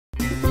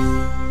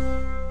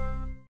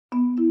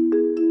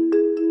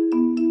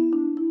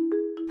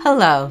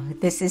Hello,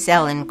 this is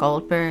Ellen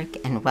Goldberg,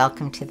 and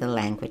welcome to the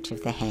Language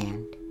of the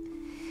Hand.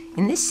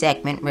 In this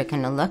segment, we're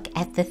going to look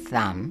at the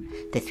thumb.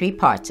 The three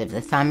parts of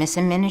the thumb is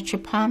a miniature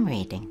palm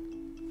reading.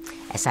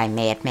 As I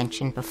may have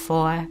mentioned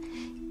before,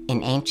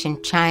 in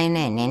ancient China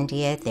and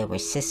India, there were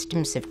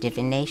systems of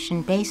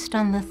divination based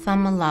on the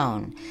thumb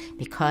alone,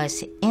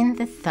 because in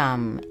the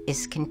thumb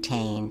is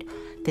contained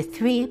the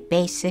three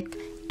basic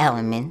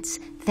elements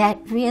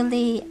that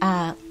really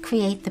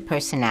create the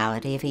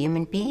personality of a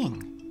human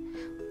being.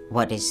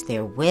 What is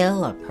their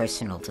will or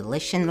personal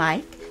volition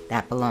like?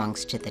 That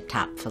belongs to the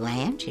top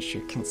phalange, as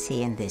you can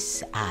see in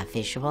this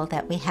visual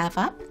that we have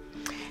up.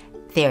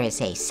 There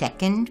is a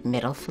second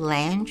middle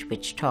phalange,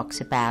 which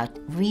talks about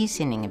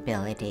reasoning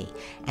ability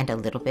and a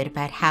little bit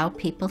about how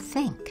people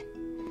think.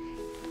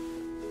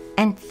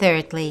 And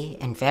thirdly,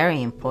 and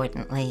very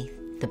importantly,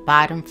 the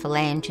bottom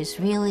phalange is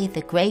really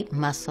the great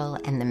muscle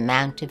and the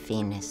mount of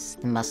Venus,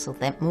 the muscle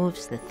that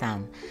moves the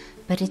thumb.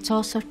 But it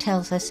also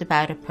tells us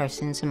about a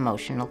person's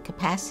emotional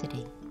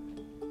capacity.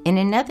 In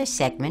another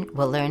segment,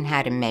 we'll learn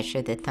how to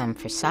measure the thumb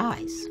for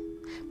size.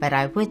 But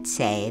I would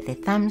say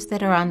that thumbs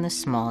that are on the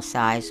small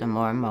size are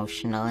more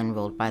emotional and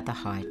ruled by the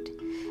heart.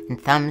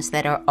 And thumbs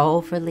that are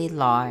overly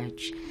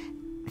large,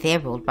 they're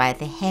ruled by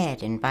the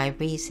head and by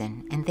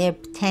reason. And they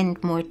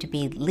tend more to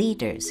be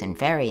leaders and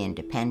very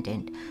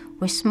independent,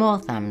 where small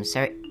thumbs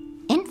are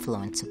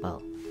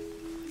influenceable.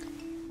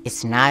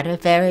 It's not a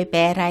very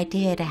bad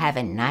idea to have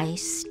a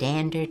nice,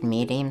 standard,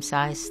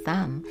 medium-sized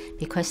thumb,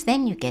 because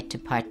then you get to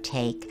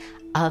partake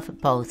of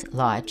both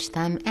large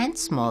thumb and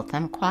small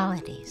thumb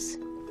qualities.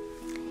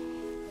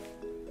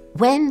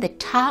 When the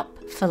top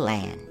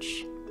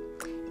phalange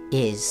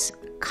is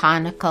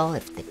conical,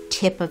 if the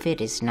tip of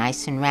it is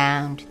nice and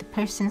round, the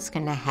person's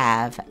going to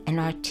have an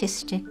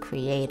artistic,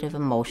 creative,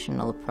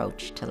 emotional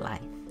approach to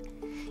life.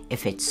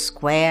 If it's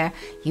square,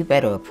 you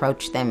better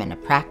approach them in a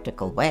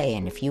practical way,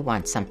 and if you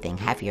want something,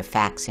 have your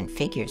facts and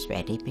figures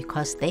ready,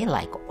 because they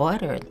like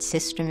order and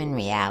system and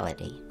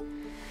reality.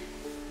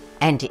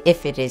 And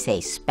if it is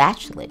a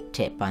spatula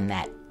tip on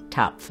that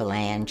top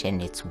phalange and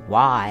it's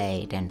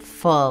wide and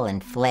full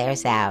and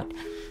flares out,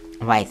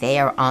 why, they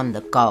are on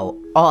the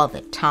go all the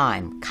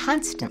time,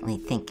 constantly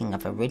thinking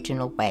of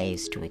original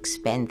ways to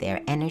expend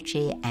their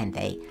energy, and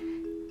they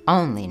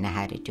only know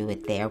how to do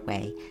it their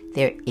way.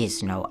 There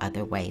is no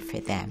other way for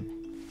them.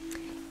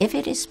 If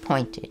it is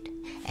pointed,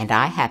 and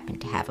I happen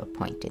to have a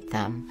pointed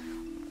thumb,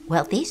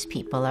 well, these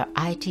people are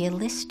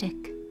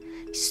idealistic,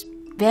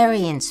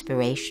 very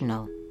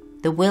inspirational.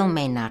 The will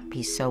may not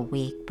be so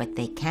weak, but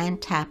they can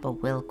tap a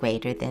will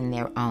greater than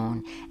their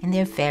own, and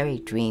they're very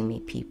dreamy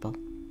people.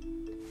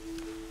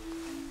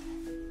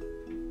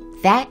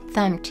 That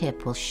thumb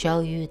tip will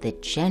show you the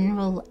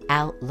general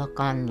outlook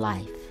on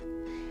life.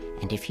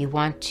 And if you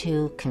want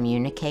to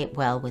communicate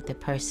well with a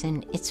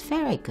person, it's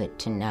very good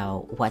to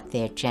know what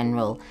their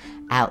general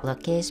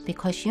outlook is,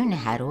 because you know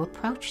how to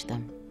approach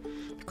them.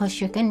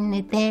 Because you're going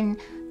to then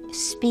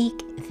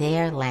speak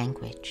their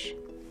language.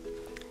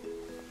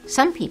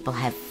 Some people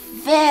have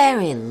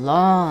very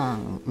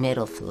long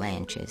middle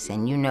phalanges,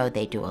 and you know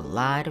they do a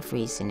lot of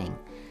reasoning.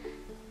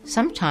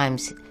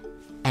 Sometimes,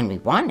 and we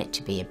want it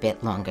to be a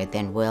bit longer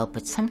than will,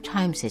 but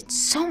sometimes it's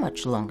so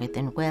much longer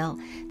than will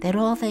that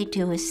all they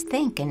do is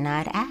think and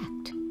not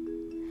act.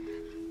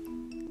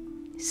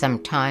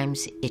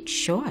 Sometimes it's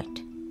short,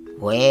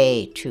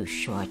 way too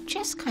short,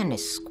 just kind of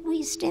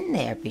squeezed in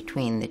there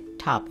between the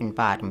top and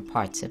bottom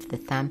parts of the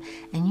thumb,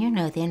 and you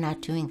know they're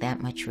not doing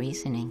that much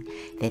reasoning,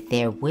 that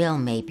their will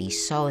may be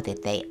so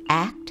that they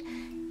act,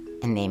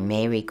 and they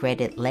may regret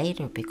it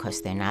later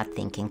because they're not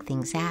thinking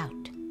things out.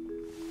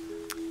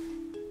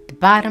 The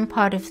bottom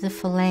part of the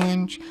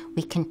phalange,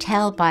 we can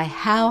tell by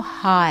how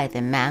high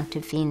the mount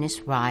of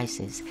Venus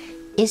rises.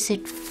 Is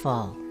it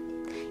full?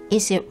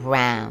 Is it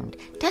round?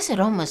 Does it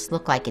almost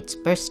look like it's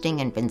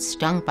bursting and been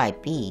stung by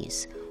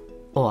bees?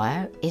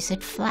 Or is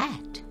it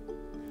flat?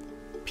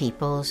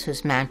 People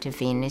whose mount of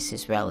Venus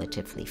is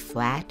relatively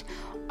flat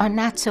are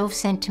not so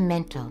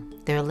sentimental.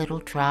 They're a little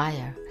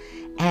drier.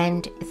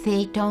 And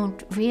they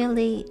don't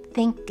really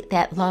think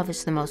that love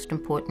is the most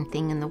important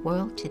thing in the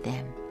world to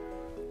them.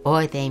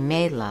 Or they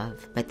may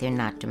love, but they're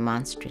not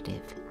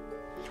demonstrative.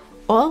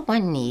 All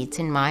one needs,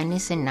 and mine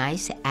is a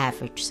nice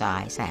average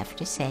size, I have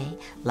to say.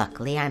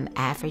 Luckily, I'm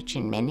average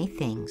in many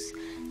things.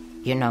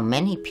 You know,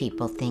 many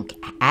people think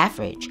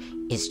average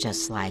is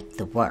just like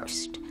the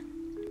worst.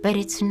 But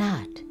it's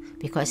not,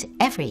 because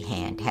every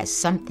hand has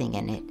something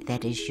in it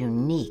that is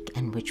unique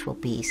and which will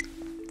be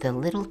the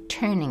little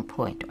turning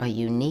point or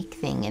unique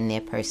thing in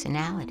their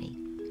personality.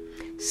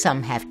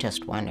 Some have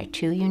just one or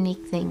two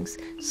unique things.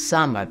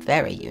 Some are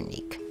very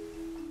unique.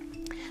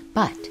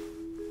 But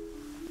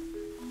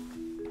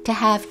to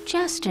have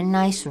just a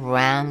nice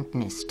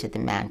roundness to the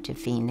mount of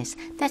Venus,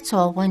 that's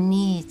all one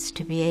needs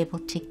to be able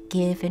to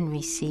give and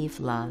receive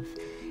love.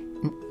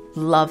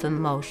 Love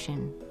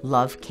emotion,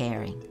 love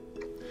caring.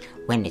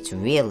 When it's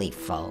really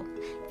full,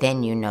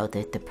 then you know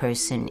that the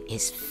person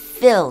is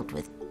filled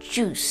with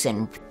juice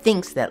and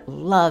thinks that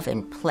love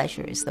and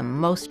pleasure is the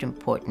most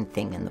important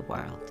thing in the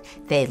world.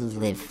 They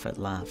live for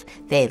love,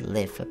 they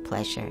live for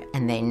pleasure,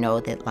 and they know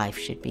that life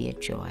should be a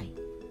joy.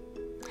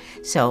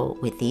 So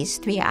with these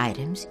 3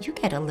 items, you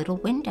get a little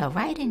window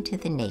right into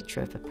the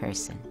nature of a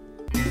person.